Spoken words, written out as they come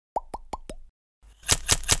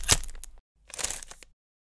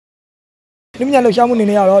လူများလှုပ်ရှားမှုနေ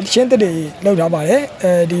နေရတော့ချင်းတက်တွေလောက်ထားပါတယ်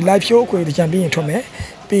ဒီ live show ကိုတကြံပြီးရင်ထွက်မယ်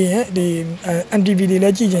ပြီးရင်ဒီ MTV တွေလ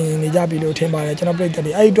ည်းကြည့်ချင်နေကြပြီလို့ထင်ပါတယ်ကျွန်တော်ပြည်သက်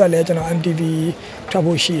တွေအဲ့ဒီအတွက်လည်းကျွန်တော် MTV ထွက်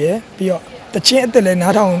ဖို့ရှိရယ်ပြီးတော့တချင်းအစ်စ်လည်း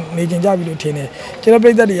နားထောင်နေကြပြီလို့ထင်တယ်ကျွန်တော်ပြ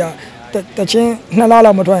ည်သက်တွေကတချင်း2လ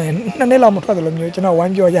လောက်မထွက်ရင်2နှစ်လောက်မထွက်တယ်လို့မျိုးကျွန်တော်ဝို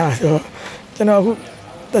င်းပြောကြဆိုတော့ကျွန်တော်အခု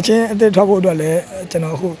တချင်းအစ်စ်ထွက်ဖို့အတွက်လည်းကျွန်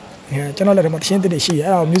တော်အခုကျွန်တော်လည်းဒီမှာတချင်းတစ်တွေရှိရ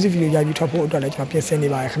အဲ့ဒါကို music video ရိုက်ပြီးထွက်ဖို့အတွက်လည်းကျွန်တော်ပြင်ဆင်နေ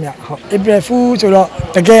ပါတယ်ခင်ဗျဟုတ် April Fool ဆိုတော့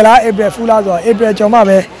တကယ်လား April Fool လားဆိုတော့ April ကျော်မှ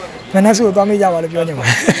ပဲမနက်စုကိုသွားမိကြပါလို့ပြောနေပါတ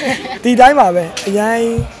ယ်ဒီတိုင်းပါပဲအရင်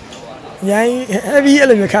heavy အဲ့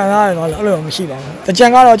လိုမျိုးခံရတယ်တော့အဲ့လိုမရှိပါဘူးတကြံ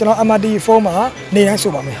ကတော့ကျွန်တော် MRT4 မှာနေတိုင်း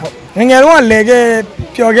ဆိုပါမယ်ဟုတ်ငငယ်တော့လဲခဲ့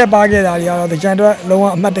ပျော်ခဲ့ပါခဲ့တာတွေကတော့တကြံတော့လုံးဝ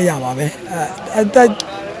အမှတ်တရပါပဲ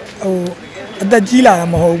အသက်ကြီးလာတာ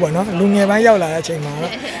မဟုတ်ဘူးပေါ့နော်လူငယ်ပိုင်းရောက်လာတဲ့အချိန်မှာ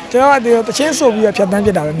တော့ကျွန်တော်ကတချင်းဆိုပြီးဖြတ်တန်းပြ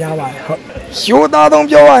တာပဲများပါတယ်ဟုတ်ရိုးသားသုံး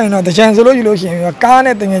ပြောရရင်တော့တကြံဆိုလို့ယူလို့ရှိရင်ကား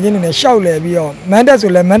နဲ့တငယ်ချင်းတွေနဲ့ရှောက်လဲပြီးတော့မန်တက်ဆို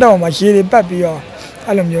လဲမန်တက်ပေါ်မှာရေတွေပတ်ပြီးတော့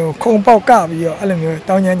အဲ့လိုမျိုးခုံပေါက်ကပြီးတော့အဲ့လိုမျိုး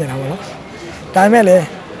တောင်းကျမ်းနေတာပေါ့နော်ဒါပေမဲ့လည်း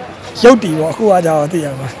ရုပ်တီပေါ့အခုကကြာတော့သိရ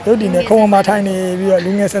မှာရုပ်တီနဲ့ခုံပေါ်မှာထိုင်နေပြီးတော့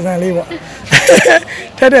လူငယ်ဆန်ဆန်လေးပေါ့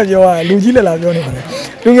ထက်တဲ့ပြောရလူကြီးလက်လာပြောနေပါလေ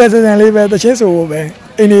လူငယ်ဆန်ဆန်လေးပဲတချင်းဆိုဖို့ပဲ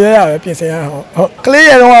အိမ်နေရပဲပြင်ဆင်ရအောင်ဟုတ်ကလေး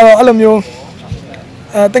ရတော့အဲ့လိုမျိုး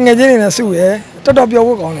တငယ်ချင်းတွေနဲ့စုရတော်တော်ပြော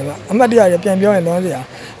ဖို့ကောင်းတယ်ဗျအမှတ်တရရပြန်ပြောရင်လုံးစရာ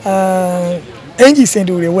အင်ဂျီစင်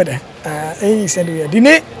တူတွေဝတ်တယ်အင်ဂျီစင်တူရဒီ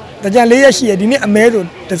နေ့တကြံ၄ရက်ရှိရဒီနေ့အမဲဆို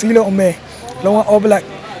တစ်စီးလုံးအမဲလုံးဝ all black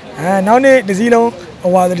နောက်နေ့တစ်စီးလုံးအ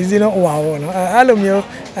ဝါတစ်စီးလုံးအဝါပေါ့နော်အဲ့လိုမျိုး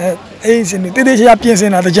အင်ဂျီစင်တူတိတိကျကျပြင်ဆ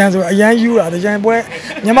င်တာတကြံဆိုအရန်ယူတာတကြံပွဲ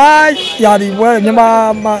မြန်မာယာတီပွဲမြန်မာ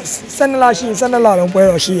မှာ12လရှိ12လလုံးပွဲ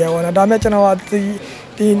တော့ရှိရပေါ့နော်ဒါပေမဲ့ကျွန်တော်က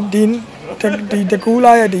ဒီတကူ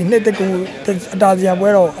လာရဲ့ဒီနှစ်တကူအတားစီယံပွဲ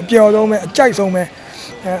တော့အပျော်ဆုံးပဲအကြိုက်ဆုံးပဲ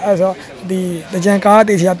အဲ့ဆိုဒီတကြံကား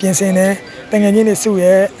တေးစီယပြင်ဆင်တယ်တငယ်ချင်းတွေစု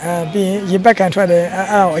ရဲပြီးရင်ရေပက်ခံထွက်တယ်အဲ့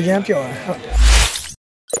ဒါကိုအရန်ပျော်တယ်ဟုတ်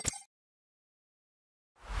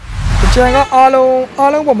တကြံကအား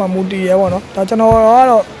လုံးပေါ်မှာမူတည်ရဲပေါ့နော်ဒါကျွန်တော်က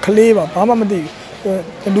တော့ကလေးပါဘာမှမသိ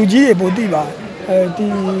ဘူးလူကြီးတွေပိုသိပါဒီ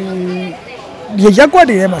ရက်ကွက်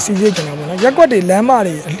တွေထဲမှာစီစစ်ကျင်တာပေါ့နော်ရက်ကွက်တွေလမ်းမ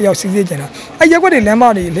တွေအလျောက်စီစစ်ကျင်တာအဲ့ရက်ကွက်တွေလမ်းမ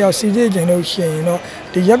တွေအလျောက်စီစစ်ကျင်လို့ရှိရင်တော့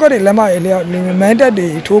ဒီရက်ကွက်တွေလမ်းမတွေအလျောက်မန်တက်တွေ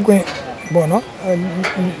ထိုးခွင့်ပေါ့နော်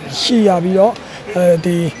ရှိရပြီးတော့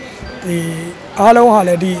ဒီအားလုံးဟာလ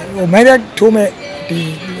ည်းဒီမန်တက်ထိုးမဲ့ဒီ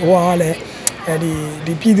ဟိုဟာလည်း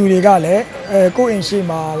ဒီပြည်သူတွေကလည်းကိုယ့်အိမ်ရှိ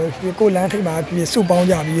မှာကိုယ့်လမ်းထိပ်မှာပြည်စုပေါင်း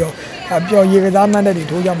ကြပြီးတော့ပျော်ရည်ကစားမှန်းတဲ့တွေ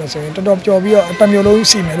ထိုးကြမယ်ဆိုရင်တော်တော်ပျော်ပြီးတော့အတမျိုးလုံး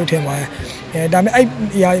စီမယ်လို့ထင်ပါတယ်ဒါပေမဲ့အဲ့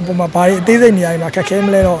ဒီအရာတွေပုံမှာဘာတွေအသေးစိတ်နေရာတွေမှာခက်ခဲမ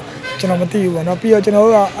လဲတော့ကျွန်တော်မသိဘူးပေါ့နော်ပြီးတော့ကျွန်တော်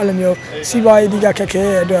တို့ကအဲ့လိုမျိုးစီးပွားရေးအဓိကခက်ခဲ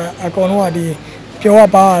တဲ့အတွက်အကောင်လုံးကဒီပျော်ရ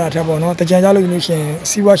ပါရတာထက်ပေါ့နော်တကြံကြလို့ရှိရင်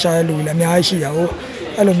စီးပွားရှာတဲ့လူတွေလည်းအများကြီးရှိတာဟုတ်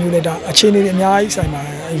အဲ့လိုမျိုးလေဒါအခြေအနေတွေအများကြီးဆိုင်ပါတ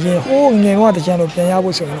ယ်အရင်ဟိုးငယ်ကတကြံလို့ပြန်ရ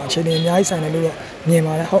ဖို့ဆိုရင်တော့အခြေအနေအများကြီးဆိုင်တယ်လို့တော့မြင်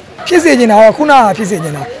ပါတယ်ဟုတ်ဖြစ်စေချင်တာကခုနကဖြစ်စေချ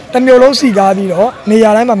င်တာတမျိုးလုံးစီကားပြီးတော့နေရာ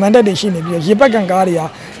တိုင်းမှာမန်တက်တွေရှိနေပြီးတော့ရေပက်ကန်ကားတွေက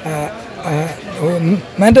ဟို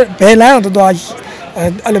မန်တက်ဘယ်လမ်းတော့တော်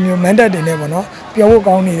အဲ့လိုမျိုးမန်တက်တွေနဲ့ပေါ့နော်ပြောဖို့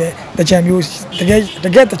ကောင်းနေတဲ့တကြံမျိုးတ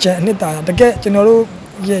ကယ်တကြံအနှစ်သာတကယ်ကျွန်တော်တို့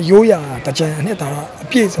ရိုးရာတကြံအနှစ်သာတော့အ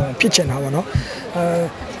ပြည့်စုံဖြစ်ချင်တာပေါ့နော်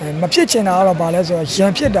မဖြစ်ချင်တာကတော့ဘာလဲဆိုတော့ရ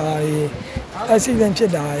န်ဖြစ်တာတွေaccident ဖြ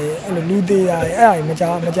စ်တာတွေအဲ့လိုလူသေးတာတွေအဲ့ဒါတွေမ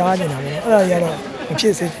ကြားချင်တာပေါ့နော်အဲ့ဒါတွေကတော့မဖြ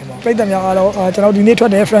စ်စေချင်ပါဘူးပြည်သက်များအားလုံးကျွန်တော်ဒီနေ့ထွ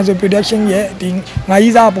က်တဲ့ Friends Production ရဲ့ဒီငါး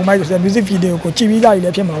ကြီးစားပုံမိုက်ဆိုတဲ့ music video ကိုကြည့်ပြီးသားကြီးလ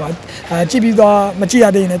ည်းဖြစ်မှာပါကြည့်ပြီးတော့မကြည့်ရ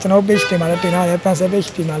သေးရင်လည်းကျွန်တော် page တင်မှာလည်းတင်ထားတယ် Fans page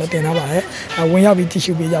တင်မှာလည်းတင်ထားပါတယ်ဝင်ရောက်ပြီးကြည့်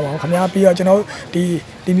ရှုပေးကြပါဦးခင်ဗျာပြီးတော့ကျွန်တော်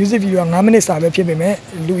ဒီ music video က9မိနစ်စာပဲဖြစ်ပေမဲ့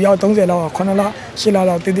လူရောက်30လောက်9လ10လ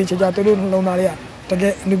လောက်တည်တည်ချာချာတို့နှလုံးသားလေးကတက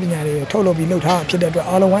ယ်အနုပညာတွေထုတ်လုပ်ပြီးလုပ်ထားဖြစ်တဲ့အတွက်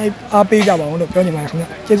အားလုံးဝိုင်းအားပေးကြပါအောင်လို့ပြောချင်ပါတယ်ခင်ဗျာ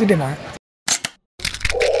ကျေးဇူးတင်ပါတယ်